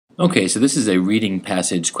Okay, so this is a reading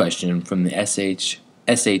passage question from the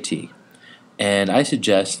SHSAT, and I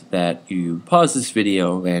suggest that you pause this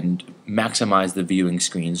video and maximize the viewing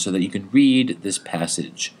screen so that you can read this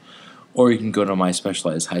passage. Or you can go to my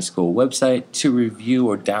Specialized High School website to review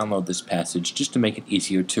or download this passage just to make it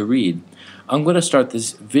easier to read. I'm going to start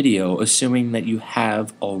this video assuming that you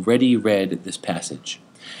have already read this passage.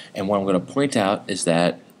 And what I'm going to point out is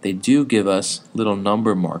that they do give us little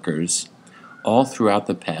number markers all throughout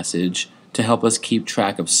the passage to help us keep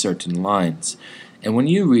track of certain lines. And when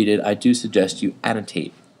you read it, I do suggest you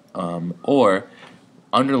annotate or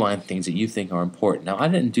underline things that you think are important. Now, I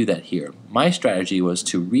didn't do that here. My strategy was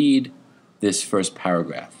to read this first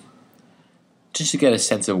paragraph just to get a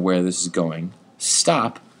sense of where this is going.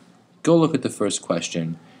 Stop, go look at the first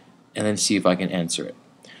question, and then see if I can answer it.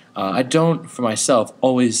 I don't, for myself,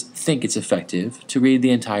 always think it's effective to read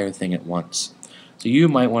the entire thing at once. So you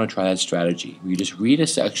might want to try that strategy. You just read a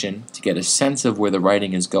section to get a sense of where the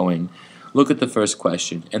writing is going, look at the first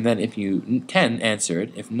question, and then if you can answer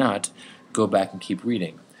it, if not, go back and keep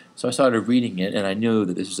reading. So I started reading it, and I knew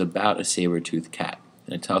that this was about a saber-toothed cat.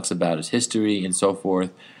 And it talks about his history and so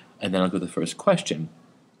forth, and then I'll go to the first question.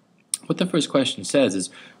 What the first question says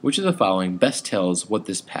is, which of the following best tells what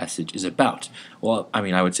this passage is about? Well,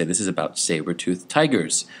 I would say this is about saber-toothed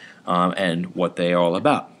tigers and what they are all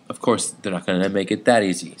about. Of course, they're not going to make it that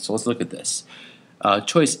easy, so let's look at this.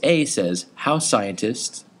 Choice A says, how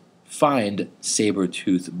scientists find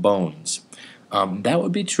saber-tooth bones. That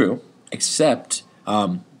would be true, except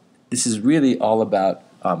this is really all about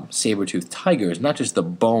saber-toothed tigers, not just the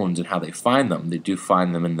bones and how they find them. They do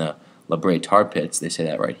find them in the La Brea tar pits. They say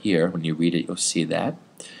that right here. When you read it, you'll see that.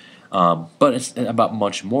 But it's about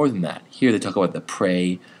much more than that. Here they talk about the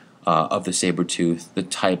prey of the saber-tooth, the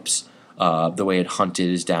types, the way it hunted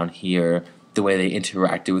is down here, the way they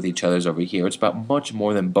interacted with each other is over here. It's about much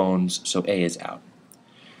more than bones, so A is out.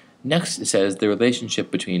 Next it says the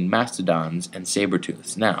relationship between mastodons and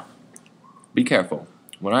saber-tooths. Now, be careful.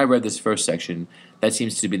 When I read this first section, that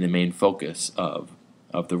seems to be the main focus of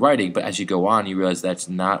the writing, but as you go on, you realize that's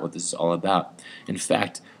not what this is all about. In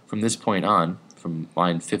fact, from this point on, from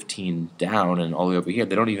line 15 down and all the way over here,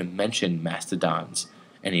 they don't even mention mastodons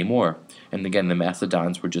anymore. And again, the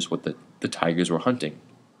mastodons were just what the tigers were hunting.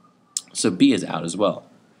 So B is out as well.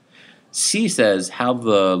 C says how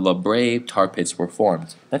the La Brea tar pits were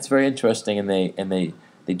formed. That's very interesting, and they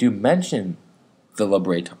do mention the La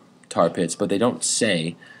Brea tar pits, but they don't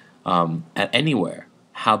say at anywhere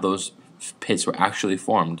how those pits were actually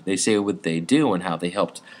formed. They say what they do and how they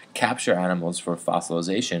helped capture animals for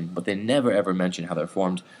fossilization, but they never ever mention how they're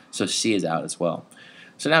formed, so C is out as well.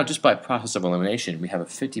 So now, just by process of elimination, we have a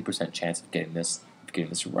 50% chance of getting this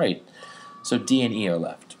right. So D and E are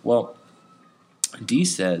left. Well, D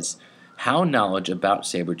says how knowledge about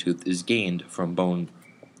saber-tooth is gained from bone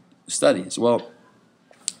studies. Well,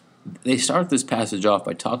 they start this passage off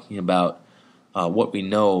by talking about what we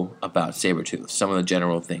know about saber-tooth, some of the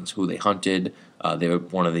general things, who they hunted. They were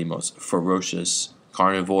one of the most ferocious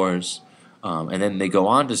carnivores. And then they go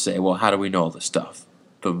on to say, well, how do we know all this stuff?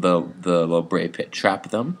 The La Brea pit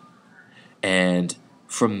trapped them, and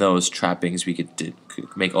from those trappings we could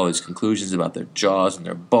make all these conclusions about their jaws and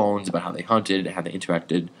their bones, about how they hunted, how they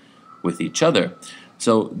interacted with each other.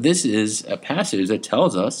 So this is a passage that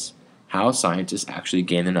tells us how scientists actually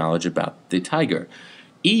gain the knowledge about the tiger.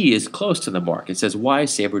 E is close to the mark. It says why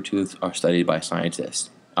saber-tooths are studied by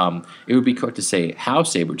scientists. It would be correct to say how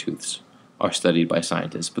saber-tooths are studied by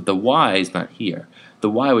scientists, but the why is not here. The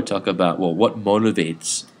why would talk about, well, what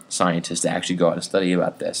motivates scientists to actually go out and study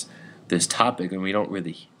about this topic, and we don't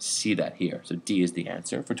really see that here. So D is the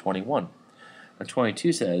answer for 21. Now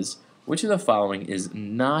 22 says, which of the following is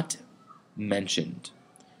not mentioned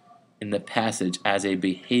in the passage as a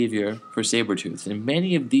behavior for saber-tooths? And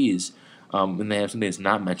many of these, when they have something that's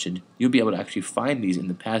not mentioned, you'll be able to actually find these in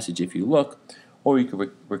the passage if you look, or you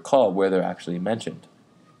can recall where they're actually mentioned.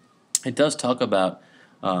 It does talk about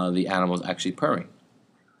the animals actually purring.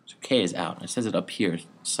 So K is out. It says it up here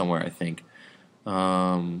somewhere, I think.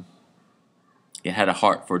 It had a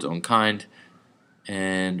heart for its own kind.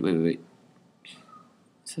 And wait. It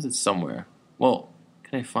says it somewhere. Well,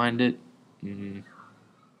 can I find it?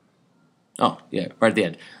 Oh, yeah, right at the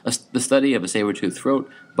end. The study of a saber-toothed throat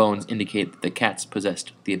bones indicate that the cats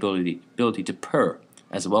possessed the ability to purr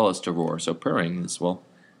as well as to roar. So purring is, well,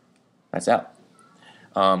 that's out.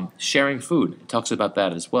 Sharing food, it talks about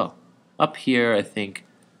that as well. Up here, I think,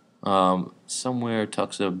 somewhere it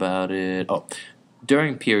talks about it. Oh,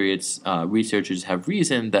 during periods, researchers have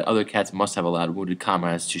reasoned that other cats must have allowed wounded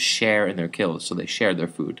comrades to share in their kills, so they shared their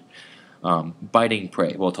food. Biting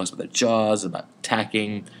prey, well, it talks about the jaws, about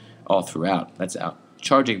attacking, all throughout. That's out.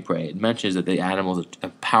 Charging prey. It mentions that the animal is a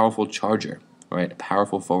powerful charger, right? A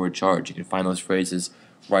powerful forward charge. You can find those phrases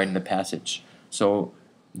right in the passage. So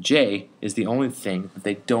J is the only thing that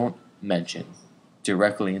they don't mention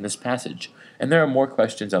directly in this passage. And there are more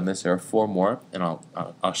questions on this. There are 4 more, and I'll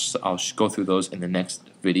go through those in the next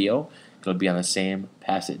video. It'll be on the same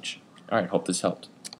passage. All right, hope this helped.